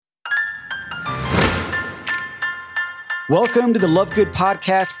Welcome to the Love Good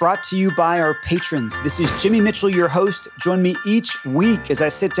podcast brought to you by our patrons. This is Jimmy Mitchell, your host. Join me each week as I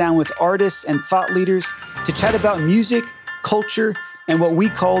sit down with artists and thought leaders to chat about music, culture, and what we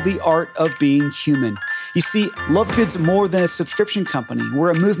call the art of being human. You see, Love Good's more than a subscription company.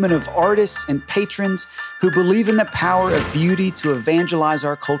 We're a movement of artists and patrons who believe in the power of beauty to evangelize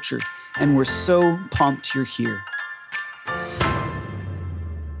our culture. And we're so pumped you're here.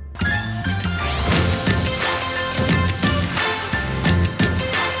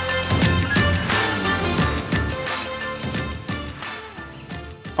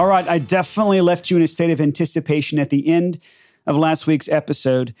 All right, I definitely left you in a state of anticipation at the end of last week's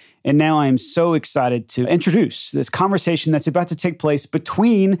episode, and now I am so excited to introduce this conversation that's about to take place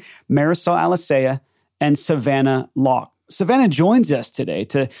between Marisol Alicea and Savannah Locke. Savannah joins us today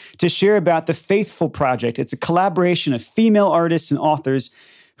to share about the Faithful Project. It's a collaboration of female artists and authors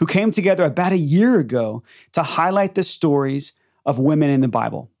who came together about a year ago to highlight the stories of women in the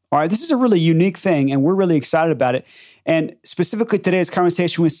Bible. All right, this is a really unique thing, and we're really excited about it. And specifically today's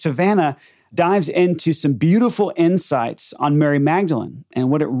conversation with Savannah dives into some beautiful insights on Mary Magdalene and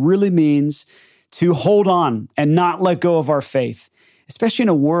what it really means to hold on and not let go of our faith, especially in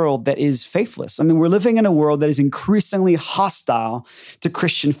a world that is faithless. I mean, we're living in a world that is increasingly hostile to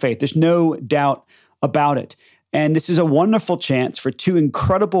Christian faith. There's no doubt about it. And this is a wonderful chance for two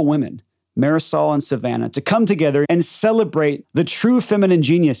incredible women, Marisol and Savannah, to come together and celebrate the true feminine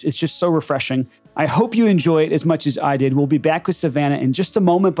genius. It's just so refreshing. I hope you enjoy it as much as I did. We'll be back with Savannah in just a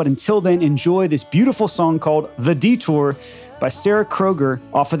moment, but until then, enjoy this beautiful song called The Detour by Sarah Kroger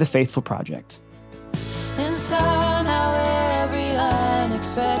off of the Faithful Project. And somehow every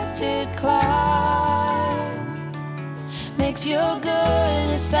unexpected climb makes your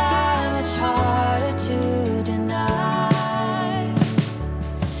goodness that much harder to deny.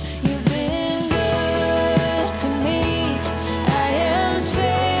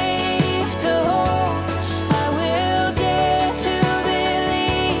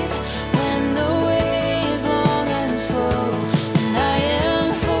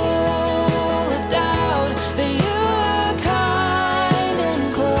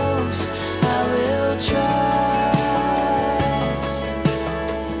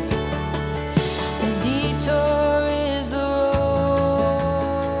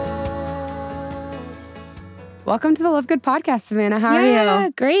 Welcome to the Love Good podcast, Savannah. How are you? Yeah,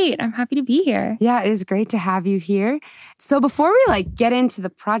 great. I'm happy to be here. Yeah, it is great to have you here. So before we get into the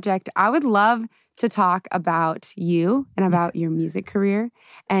project, I would love to talk about you and about your music career.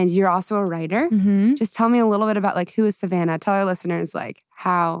 And you're also a writer. Mm-hmm. Just tell me a little bit about who is Savannah. Tell our listeners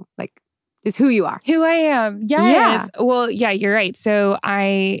how just who you are. Who I am. Yes. Yeah. Well, yeah, you're right. So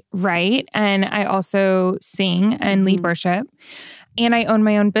I write and I also sing and lead worship. And I own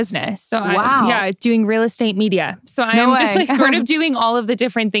my own business. So I'm doing real estate media. So I'm just sort of doing all of the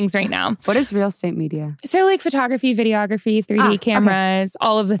different things right now. What is real estate media? So photography, videography, 3D cameras,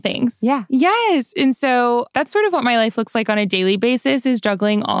 all of the things. Yeah. Yes. And so that's sort of what my life looks like on a daily basis, is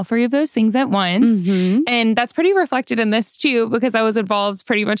juggling all three of those things at once. Mm-hmm. And that's pretty reflected in this too, because I was involved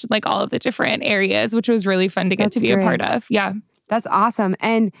pretty much in all of the different areas, which was really fun to get to be a part of. Yeah. That's awesome.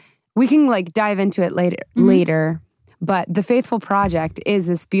 And we can dive into it later. But the Faithful Project is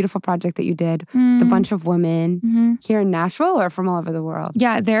this beautiful project that you did with a bunch of women here in Nashville or from all over the world?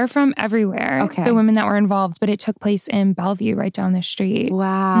 Yeah, they're from everywhere, okay. The women that were involved, but it took place in Bellevue, right down the street.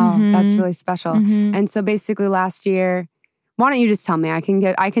 Wow, that's really special. And so basically last year, why don't you just tell me? I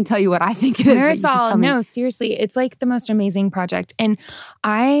can tell you what I think it is. Marisol, no, seriously, it's the most amazing project. And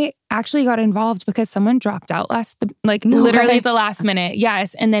I actually got involved because someone dropped out the last minute.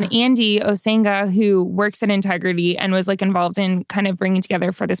 Yes. And then Andy Osenga, who works at Integrity and was involved in kind of bringing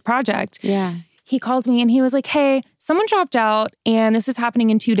together for this project. Yeah. He called me and he was like, hey, someone dropped out and this is happening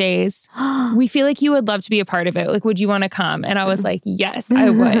in 2 days. We feel like you would love to be a part of it. Would you want to come? And I was like, yes, I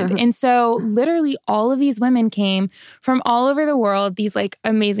would. And so literally all of these women came from all over the world, these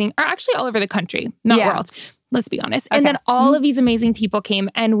amazing, or actually all over the country, not world. Let's be honest. And then all of these amazing people came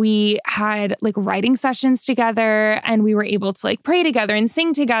and we had writing sessions together and we were able to pray together and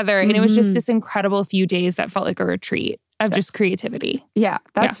sing together. And it was just this incredible few days that felt like a retreat of just creativity. Yeah,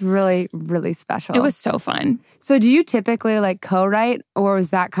 that's really, really special. It was so fun. So do you typically co-write, or was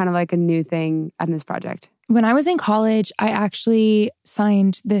that kind of a new thing on this project? When I was in college, I actually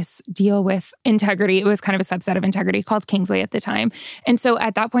signed this deal with Integrity. It was kind of a subset of Integrity called Kingsway at the time. And so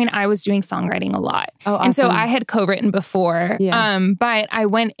at that point, I was doing songwriting a lot. Oh, awesome. And so I had co-written before, but I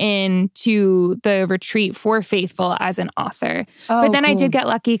went into the retreat for Faithful as an author. Oh, but then cool. I did get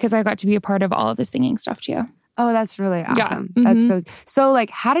lucky because I got to be a part of all of the singing stuff too. Oh, that's really awesome. Yeah. That's really... So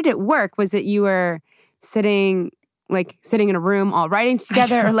how did it work? Was it you were sitting like sitting in a room all writing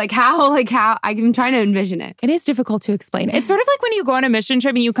together, or like how I'm trying to envision it. It is difficult to explain. It's sort of like when you go on a mission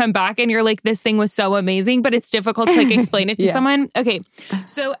trip and you come back and you're like, this thing was so amazing, but it's difficult to like explain it to someone. Okay.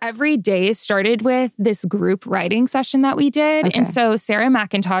 So every day started with this group writing session that we did. Okay. And so Sarah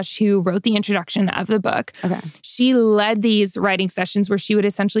McIntosh, who wrote the introduction of the book, she led these writing sessions where she would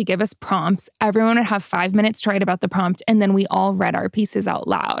essentially give us prompts. Everyone would have 5 minutes to write about the prompt. And then we all read our pieces out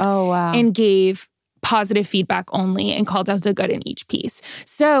loud. Oh, wow. And gave positive feedback only and called out the good in each piece.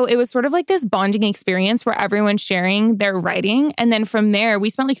 So it was sort of like this bonding experience where everyone's sharing their writing. And then from there, we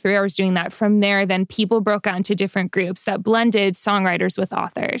spent like 3 hours doing that. From there, then people broke out into different groups that blended songwriters with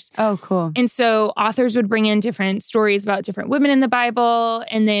authors. Oh, cool. And so authors would bring in different stories about different women in the Bible.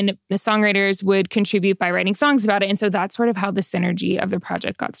 And then the songwriters would contribute by writing songs about it. And so that's sort of how the synergy of the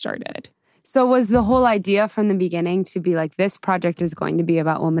project got started. So was the whole idea from the beginning to be like, this project is going to be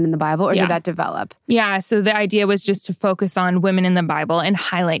about women in the Bible, or did that develop? Yeah. So the idea was just to focus on women in the Bible and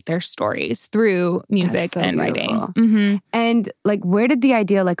highlight their stories through music and writing. Mm-hmm. And like, where did the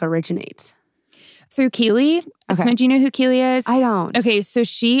idea like originate? Through Keely. Okay. Do you know who Keely is? I don't. Okay, so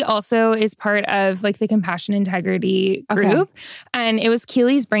she also is part of like the Compassion Integrity group. Okay. And it was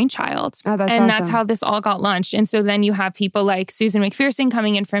Keely's brainchild. Oh, that's and awesome. That's how this all got launched. And so then you have people like Susan McPherson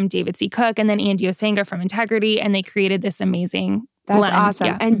coming in from David C. Cook, and then Andy Osenga from Integrity, and they created this amazing blend. Awesome.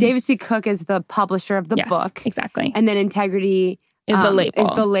 Yeah. And David C. Cook is the publisher of the book. Exactly. And then Integrity is the label.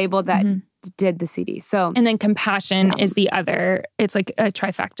 Is the label that did the CD. So, and then Compassion is the other. It's like a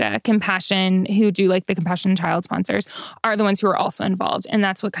trifecta. Compassion, who do like the Compassion Child sponsors, are the ones who are also involved, and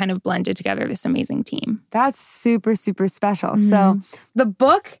that's what kind of blended together this amazing team. That's super, super special. So the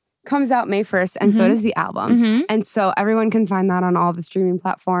book comes out May 1st, and so does the album. And so everyone can find that on all the streaming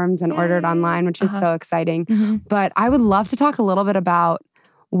platforms and order it online, which is so exciting. But I would love to talk a little bit about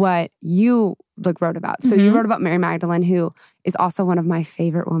what you wrote about. So you wrote about Mary Magdalene, who is also one of my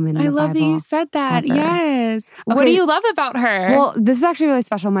favorite women in the love Bible that you said that. ever. Yes. Okay. What do you love about her? Well, this is actually really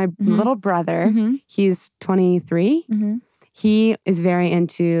special. My little brother, he's 23. He is very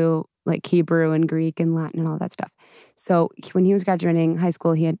into like Hebrew and Greek and Latin and all that stuff. So when he was graduating high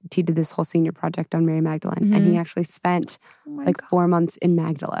school, he did this whole senior project on Mary Magdalene, and he actually spent 4 months in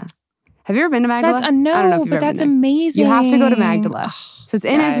Magdala. Have you ever been to Magdala? I don't know but that's amazing. You have to go to Magdala. So it's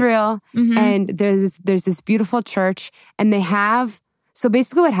in Israel, and there's this beautiful church, and they have. So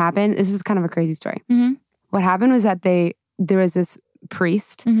basically, what happened? This is kind of a crazy story. What happened was that there was this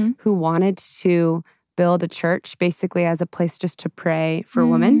priest who wanted to build a church, basically as a place just to pray for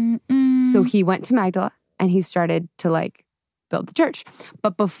women. So he went to Magdala and he started to build the church.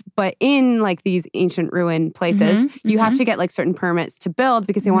 But in like these ancient ruin places, you have to get like certain permits to build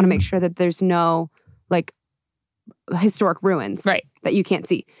because they want to make sure that there's no like historic ruins that you can't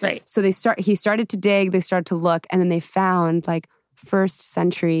see. Right. So he started to dig, they started to look, and then they found like first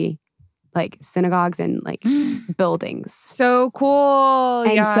century like synagogues and like buildings. So cool.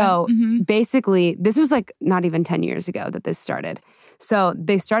 And so basically this was like not even 10 years ago that this started. So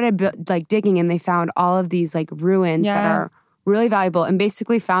they started digging, and they found all of these like ruins that are really valuable, and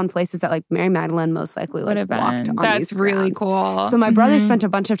basically found places that like Mary Magdalene most likely like walked on. That's really cool. So my brother spent a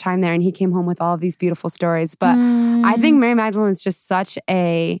bunch of time there, and he came home with all of these beautiful stories. But I think Mary Magdalene is just such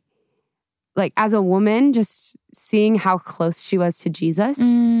a, like as a woman, just seeing how close she was to Jesus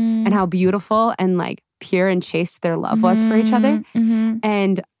and how beautiful and like pure and chaste their love was for each other.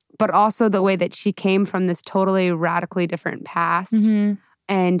 But also the way that she came from this totally radically different past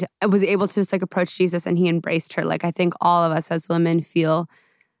and was able to just like approach Jesus, and he embraced her. Like I think all of us as women feel,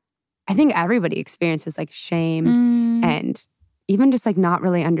 I think everybody experiences like shame and even just like not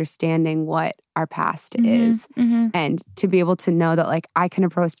really understanding what our past is. And to be able to know that like I can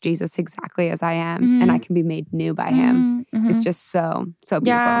approach Jesus exactly as I am and I can be made new by him is just so beautiful.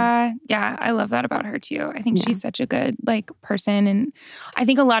 Yeah, I love that about her too. I think she's such a good like person. And I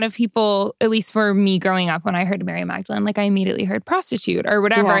think a lot of people, at least for me growing up, when I heard Mary Magdalene, like I immediately heard prostitute or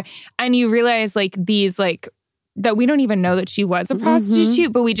whatever. Yeah. And you realize like these like that we don't even know that she was a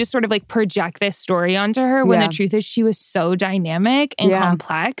prostitute, but we just sort of like project this story onto her when the truth is she was so dynamic and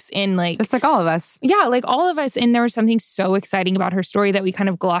complex and like... Just like all of us. Yeah, like all of us. And there was something so exciting about her story that we kind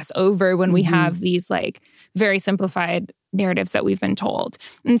of gloss over when we have these like very simplified narratives that we've been told.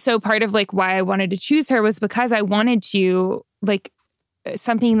 And so part of like why I wanted to choose her was because I wanted to like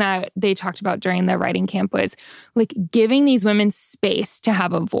something that they talked about during the writing camp was like giving these women space to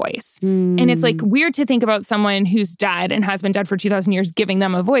have a voice. And it's like weird to think about someone who's dead and has been dead for 2,000 years, giving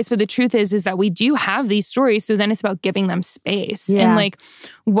them a voice. But the truth is that we do have these stories. So then it's about giving them space and like,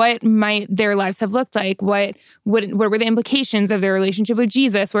 what might their lives have looked like? What were the implications of their relationship with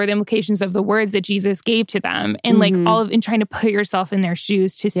Jesus? What were the implications of the words that Jesus gave to them? And like and trying to put yourself in their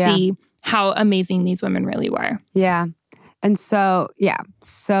shoes to see how amazing these women really were. Yeah. And so,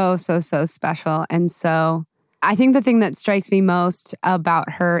 so special. And so I think the thing that strikes me most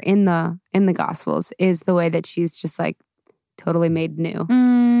about her in the Gospels is the way that she's just like totally made new.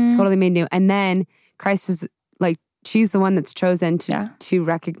 Totally made new. And then Christ is like, she's the one that's chosen to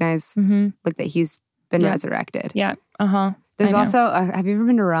recognize like that he's been resurrected. Yeah. There's also, have you ever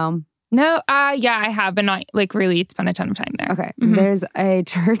been to Rome? No, yeah, I have, but not like really spent a ton of time there. Okay. There's a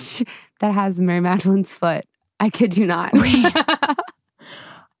church that has Mary Magdalene's foot. I kid you not.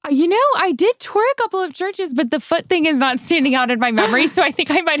 You know, I did tour a couple of churches, but the foot thing is not standing out in my memory, so I think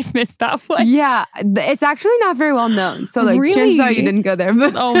I might have missed that one. Yeah, it's actually not very well known. So like, chances are you didn't go there.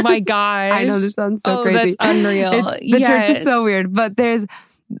 But oh my gosh. I know this sounds so crazy. That's unreal. The church is so weird, but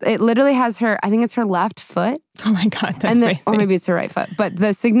it literally has her, I think it's her left foot. Oh my God, that's amazing. Or maybe it's her right foot. But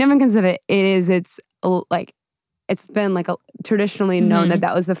the significance of it is it's been like traditionally known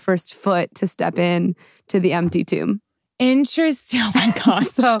that was the first foot to step in to the empty tomb. Interesting. Oh my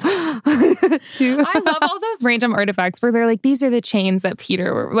gosh. I love all those random artifacts where they're like, these are the chains that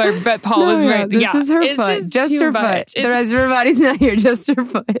Paul was wearing. This is her foot. Just her foot. The rest of her body's not here, just her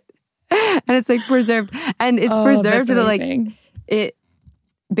foot. And it's like preserved. And it's preserved so that like it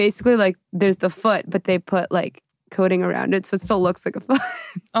basically like there's the foot, but they put like coating around it, so it still looks like a foot.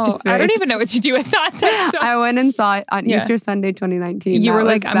 Oh, I don't even know what to do with that. I went and saw it on Easter Sunday 2019. You were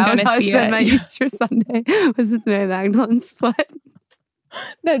like, I'm going to see it. That was how I spent my Easter Sunday, was with Mary Magdalene's foot.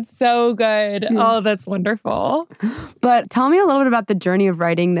 That's so good. Yeah. Oh, that's wonderful. But tell me a little bit about the journey of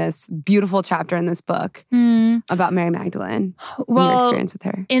writing this beautiful chapter in this book about Mary Magdalene and your experience with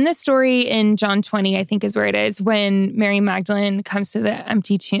her. In the story in John 20, I think is where it is, when Mary Magdalene comes to the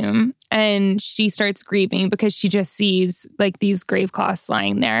empty tomb and she starts grieving because she just sees like these grave cloths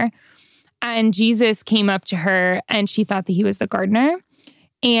lying there. And Jesus came up to her and she thought that he was the gardener.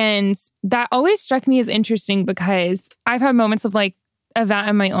 And that always struck me as interesting because I've had moments of that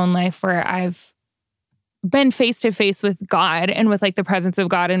in my own life where I've been face to face with God and with like the presence of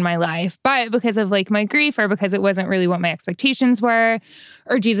God in my life, but because of like my grief or because it wasn't really what my expectations were,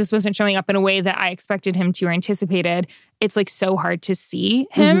 or Jesus wasn't showing up in a way that I expected him to or anticipated, it's like so hard to see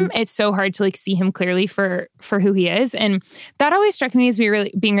him. It's so hard to like see him clearly for who he is. And that always struck me as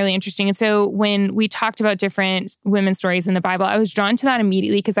being really interesting. And so when we talked about different women's stories in the Bible, I was drawn to that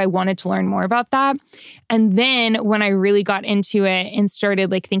immediately because I wanted to learn more about that. And then when I really got into it and started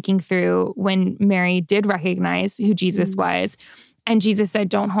like thinking through when Mary did recognize who Jesus was, and Jesus said,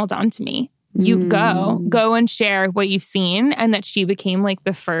 "Don't hold on to me. You go and share what you've seen," and that she became like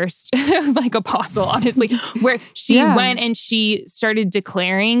the first like apostle, honestly, where she went and she started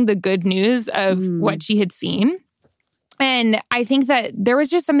declaring the good news of what she had seen. And I think that there was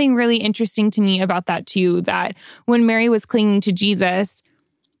just something really interesting to me about that too, that when Mary was clinging to Jesus,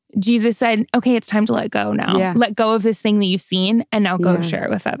 Jesus said, "Okay, it's time to let go now. Yeah. Let go of this thing that you've seen and now go share it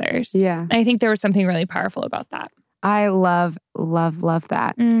with others." Yeah. And I think there was something really powerful about that. I love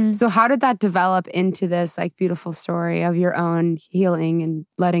that. So how did that develop into this like beautiful story of your own healing and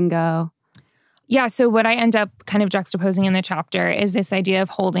letting go? Yeah, so what I end up kind of juxtaposing in the chapter is this idea of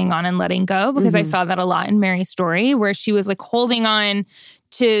holding on and letting go, because I saw that a lot in Mary's story, where she was like holding on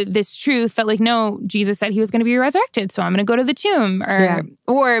to this truth that like, no, Jesus said he was going to be resurrected, so I'm going to go to the tomb.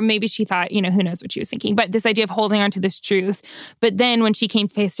 Or maybe she thought, you know, who knows what she was thinking. But this idea of holding on to this truth. But then when she came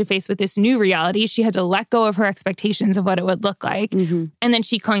face to face with this new reality, she had to let go of her expectations of what it would look like. And then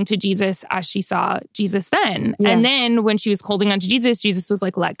she clung to Jesus as she saw Jesus then. And then when she was holding on to Jesus, Jesus was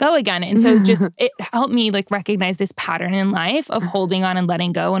like, let go again. And so just it helped me like recognize this pattern in life of holding on and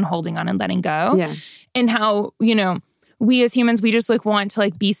letting go and holding on and letting go. And how, you know, we as humans, we just like want to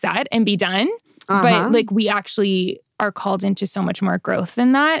like be set and be done. But like we actually are called into so much more growth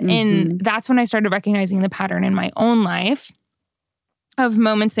than that. And that's when I started recognizing the pattern in my own life of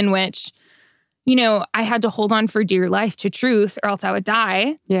moments in which, you know, I had to hold on for dear life to truth or else I would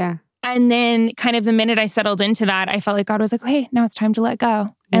die. And then kind of the minute I settled into that, I felt like God was like, okay, now it's time to let go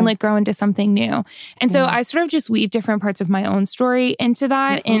and like grow into something new. And so I sort of just weave different parts of my own story into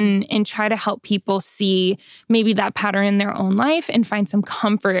that and try to help people see maybe that pattern in their own life and find some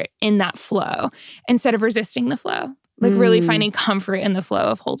comfort in that flow instead of resisting the flow, like really finding comfort in the flow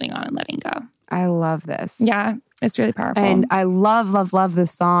of holding on and letting go. I love this. Yeah. It's really powerful. And I love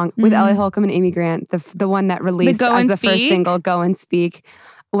this song with Ellie Holcomb and Amy Grant, the one that released as the first single, Go and Speak.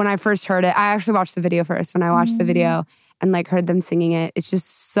 When I first heard it, I actually watched the video first. When I watched the video and like heard them singing it, it's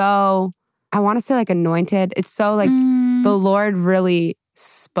just so, I want to say like anointed. It's so like the Lord really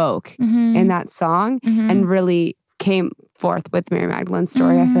spoke in that song and really came forth with Mary Magdalene's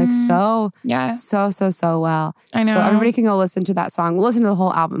story. I feel like so well. I know. So everybody can go listen to that song. We'll listen to the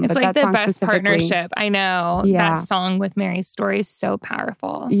whole album. It's but like that the song best partnership. I know. That song with Mary's story is so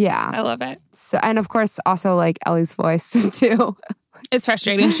powerful. Yeah. I love it. So, and of course, also like Ellie's voice too. It's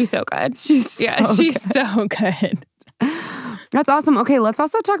frustrating. She's so good. She's so good. That's awesome. Okay, let's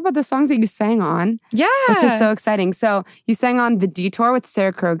also talk about the songs that you sang on. Yeah. Which is so exciting. So you sang on The Detour with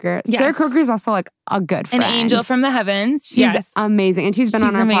Sarah Kroger. Yes. Sarah Kroger is also like a good friend. An angel from the heavens. She's amazing. And she's been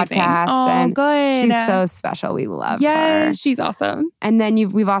on our podcast. Oh, and good. She's so special. We love her. Yes, she's awesome. And then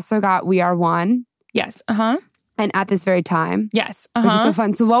we've also got We Are One. Yes. And At This Very Time. Yes. Which is so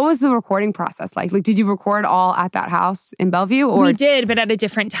fun. So what was the recording process like? Like, did you record all at that house in Bellevue? Or we did, but at a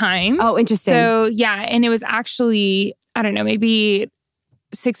different time. Oh, interesting. So yeah, and it was actually, I don't know, maybe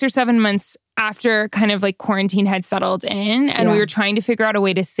 6 or 7 months after kind of like quarantine had settled in, and we were trying to figure out a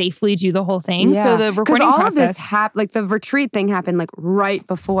way to safely do the whole thing. So the recording all process, of this like the retreat thing happened like right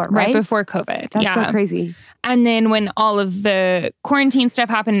before, right? Right before COVID. That's so crazy. And then when all of the quarantine stuff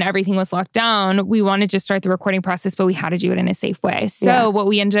happened and everything was locked down, we wanted to start the recording process, but we had to do it in a safe way. So what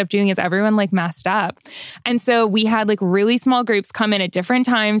we ended up doing is everyone like masked up. And so we had like really small groups come in at different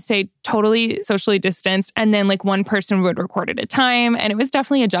times, say totally socially distanced. And then like one person would record at a time. And it was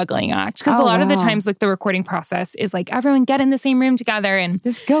definitely a juggling act because a lot of the times like the recording process is like everyone get in the same room together and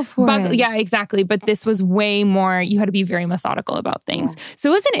just go for it. Yeah, exactly. But this was way more, you had to be very methodical about things.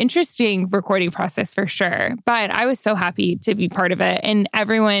 So it was an interesting recording process for sure. But I was so happy to be part of it. And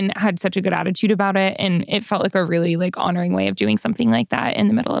everyone had such a good attitude about it. And it felt like a really like honoring way of doing something like that in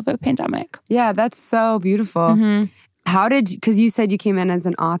the middle of a pandemic. Yeah, that's so beautiful. How because you said you came in as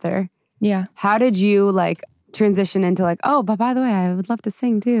an author. Yeah. How did you like transition into like, oh, but by the way, I would love to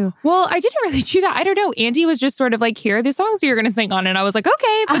sing too? Well, I didn't really do that. I don't know. Andy was just sort of like, here are the songs you're going to sing on. And I was like,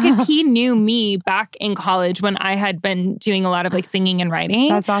 okay, because he knew me back in college when I had been doing a lot of like singing and writing.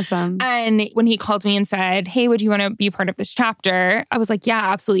 That's awesome. And when he called me and said, hey, would you want to be part of this chapter? I was like, yeah,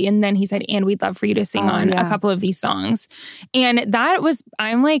 absolutely. And then he said, and we'd love for you to sing on a couple of these songs. And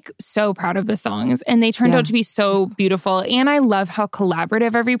I'm like so proud of the songs. And they turned out to be so beautiful. And I love how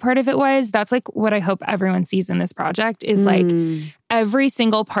collaborative every part of it was. That's like what I hope everyone sees in this project is like every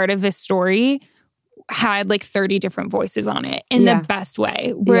single part of this story had like 30 different voices on it in the best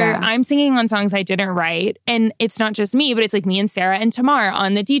way, where I'm singing on songs I didn't write. And it's not just me, but it's like me and Sarah and Tamar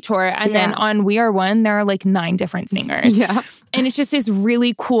on The Detour. And then on We Are One, there are like 9 different singers. And it's just this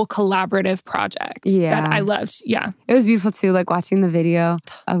really cool collaborative project that I loved. Yeah. It was beautiful too, like watching the video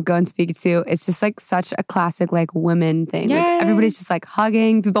of Go and Speak too. It's just like such a classic like women thing. Like everybody's just like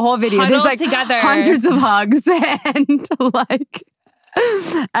hugging through the whole video. Huddled There's like together. hundreds of hugs and like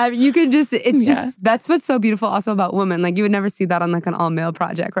you can just, it's just, that's what's so beautiful also about women. Like you would never see that on like an all male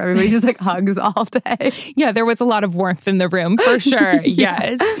project where everybody just like hugs all day. Yeah, there was a lot of warmth in the room for sure.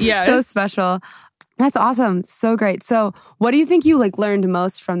 Yes. So special. That's awesome. So great. So what do you think you like learned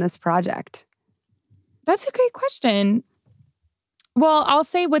most from this project? That's a great question. Well, I'll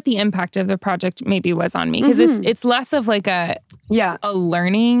say what the impact of the project maybe was on me, because it's less of like a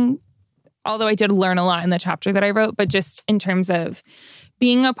learning, although I did learn a lot in the chapter that I wrote, but just in terms of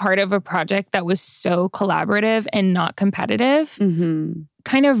being a part of a project that was so collaborative and not competitive,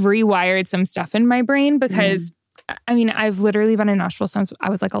 kind of rewired some stuff in my brain because I mean, I've literally been in Nashville since I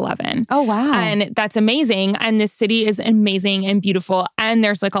was like 11. Oh, wow. And that's amazing. And this city is amazing and beautiful. And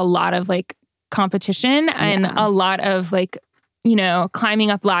there's like a lot of like competition and a lot of like, you know, climbing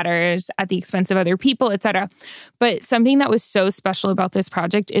up ladders at the expense of other people, et cetera. But something that was so special about this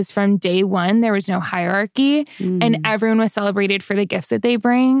project is from day one, there was no hierarchy and everyone was celebrated for the gifts that they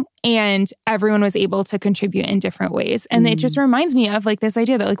bring and everyone was able to contribute in different ways. And it just reminds me of like this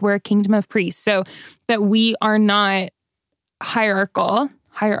idea that like we're a kingdom of priests, so that we are not hierarchical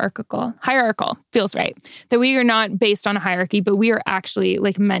feels right. That we are not based on a hierarchy, but we are actually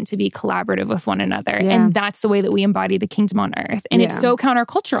like meant to be collaborative with one another. And that's the way that we embody the kingdom on earth. And it's so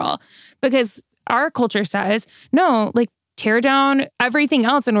countercultural because our culture says, no, like tear down everything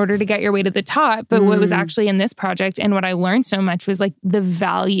else in order to get your way to the top. But what was actually in this project and what I learned so much was like the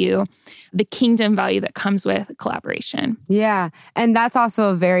value, the kingdom value that comes with collaboration. Yeah. And that's also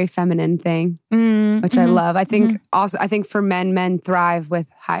a very feminine thing, which I love. I think also, I think for men thrive with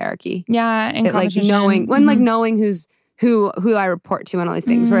hierarchy. Yeah. And like knowing, when like knowing who's who I report to and all these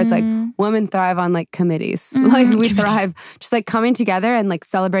things, where it's like women thrive on like committees. Like we thrive just like coming together and like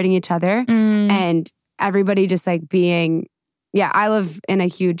celebrating each other and everybody just like being, I live in a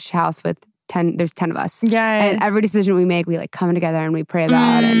huge house with there's 10 of us. Yes. And every decision we make, we like come together and we pray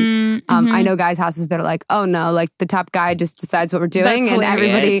about. And I know guys' houses that are like, oh no, like the top guy just decides what we're doing and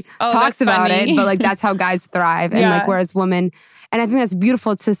everybody talks about it. But like that's how guys thrive. And like whereas women, and I think that's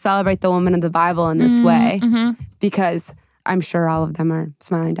beautiful to celebrate the woman of the Bible in this way because I'm sure all of them are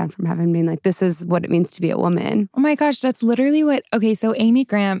smiling down from heaven being like, this is what it means to be a woman. Oh my gosh, that's literally okay, so Amy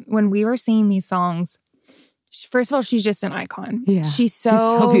Grant, when we were singing these songs, first of all, she's just an icon. Yeah. She's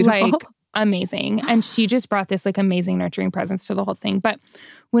so beautiful. like amazing. And she just brought this like amazing nurturing presence to the whole thing. But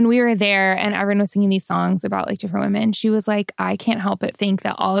when we were there and everyone was singing these songs about like different women, she was like, I can't help but think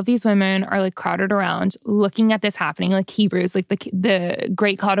that all of these women are like crowded around looking at this happening, like Hebrews, like the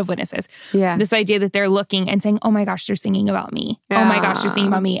great cloud of witnesses. Yeah. This idea that they're looking and saying, oh my gosh, they're singing about me. Oh my gosh, they're singing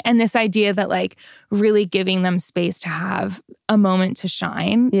about me. And this idea that like really giving them space to have a moment to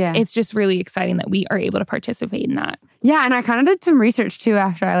shine. Yeah. It's just really exciting that we are able to participate in that. Yeah. And I kind of did some research too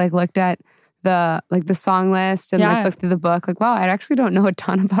after I like looked at the song list and like looked through the book. Like, wow, I actually don't know a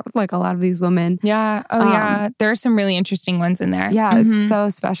ton about like a lot of these women. Yeah. Oh yeah. There are some really interesting ones in there. Yeah. It's so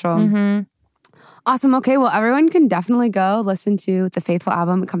special. Awesome. Okay. Well, everyone can definitely go listen to the Faithful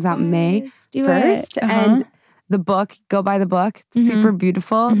album. It comes out May 1st. And the book, go buy the book. It's super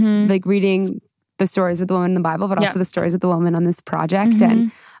beautiful. Like reading the stories of the women in the Bible, but also the stories of the women on this project.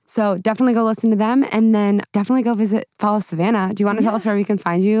 And so definitely go listen to them and then definitely go follow Savannah. Do you want to tell us where we can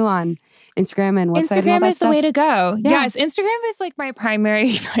find you on Instagram and website? Instagram and all that is stuff? the way to go. Yeah. Yes. Instagram is like my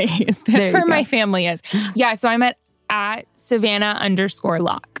primary place. That's where my family is. Yeah. So I'm at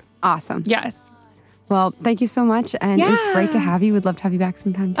Savannah_Locke. Awesome. Yes. Well, thank you so much. And it was great to have you. We'd love to have you back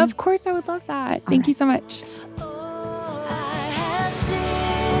sometime too. Of course, I would love that. Thank you so much. I have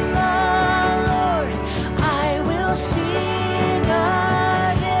seen the Lord. I will speak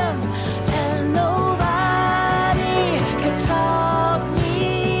of him, and nobody could talk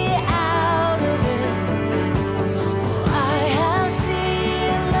me out of it. I have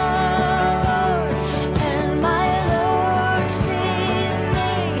seen the Lord, and my Lord seen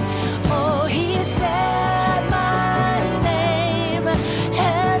me. Oh, he said my name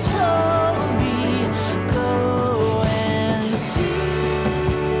and told me, go and speak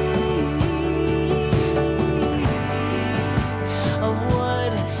of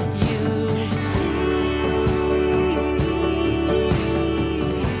what you've seen.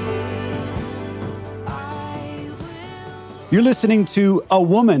 I will. You're listening to A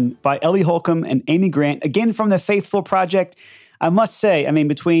Woman by Ellie Holcomb and Amy Grant, again from the Faithful Project. I must say, I mean,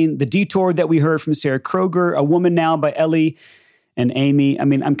 between the detour that we heard from Sarah Kroger, A Woman Now by Ellie and Amy, I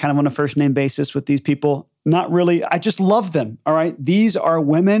mean, I'm kind of on a first name basis with these people. Not really. I just love them, all right? These are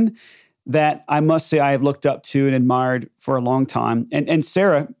women that I must say I have looked up to and admired for a long time. And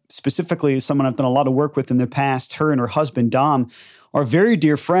Sarah specifically is someone I've done a lot of work with in the past. Her and her husband, Dom, are very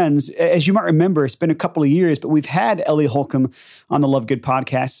dear friends. As you might remember, it's been a couple of years, but we've had Ellie Holcomb on the Love Good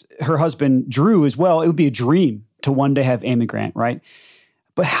podcast. Her husband, Drew, as well. It would be a dream to one day have Amy Grant, right?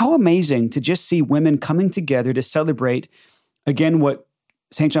 But how amazing to just see women coming together to celebrate, again, what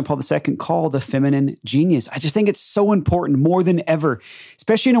St. John Paul II called the feminine genius. I just think it's so important more than ever,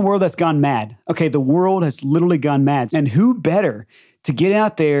 especially in a world that's gone mad. Okay, the world has literally gone mad. And who better to get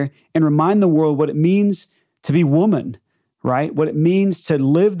out there and remind the world what it means to be woman, right? What it means to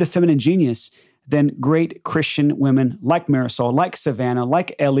live the feminine genius than great Christian women like Marisol, like Savannah,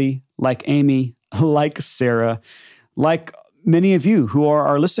 like Ellie, like Amy, like Sarah, like many of you who are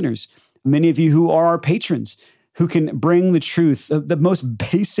our listeners, many of you who are our patrons, who can bring the truth, the most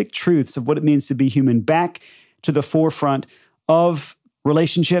basic truths of what it means to be human back to the forefront of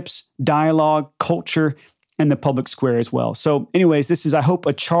relationships, dialogue, culture, and the public square as well. So anyways, this is, I hope,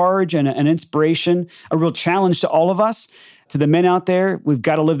 a charge and an inspiration, a real challenge to all of us. To the men out there, we've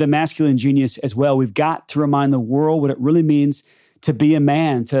got to live the masculine genius as well. We've got to remind the world what it really means to be a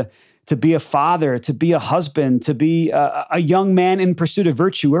man, to be a father, to be a husband, to be a young man in pursuit of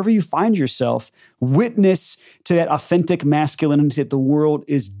virtue. Wherever you find yourself, witness to that authentic masculinity that the world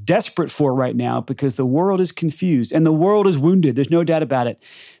is desperate for right now, because the world is confused and the world is wounded. There's no doubt about it.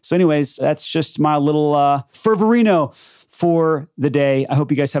 So anyways, that's just my little fervorino for the day. I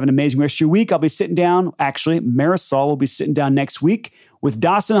hope you guys have an amazing rest of your week. I'll be sitting down. Actually, Marisol will be sitting down next week with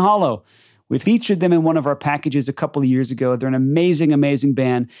Dawson Hollow. We featured them in one of our packages a couple of years ago. They're an amazing, amazing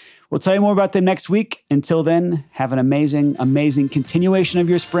band. We'll tell you more about them next week. Until then, have an amazing, amazing continuation of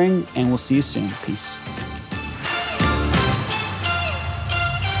your spring, and we'll see you soon. Peace.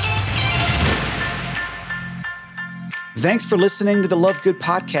 Thanks for listening to the Love Good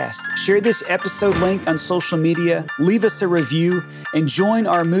podcast. Share this episode link on social media, leave us a review, and join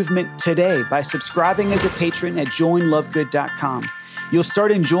our movement today by subscribing as a patron at joinlovegood.com. You'll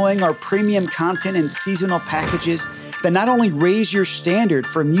start enjoying our premium content and seasonal packages that not only raise your standard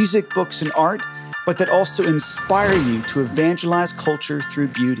for music, books, and art, but that also inspire you to evangelize culture through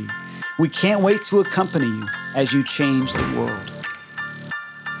beauty. We can't wait to accompany you as you change the world.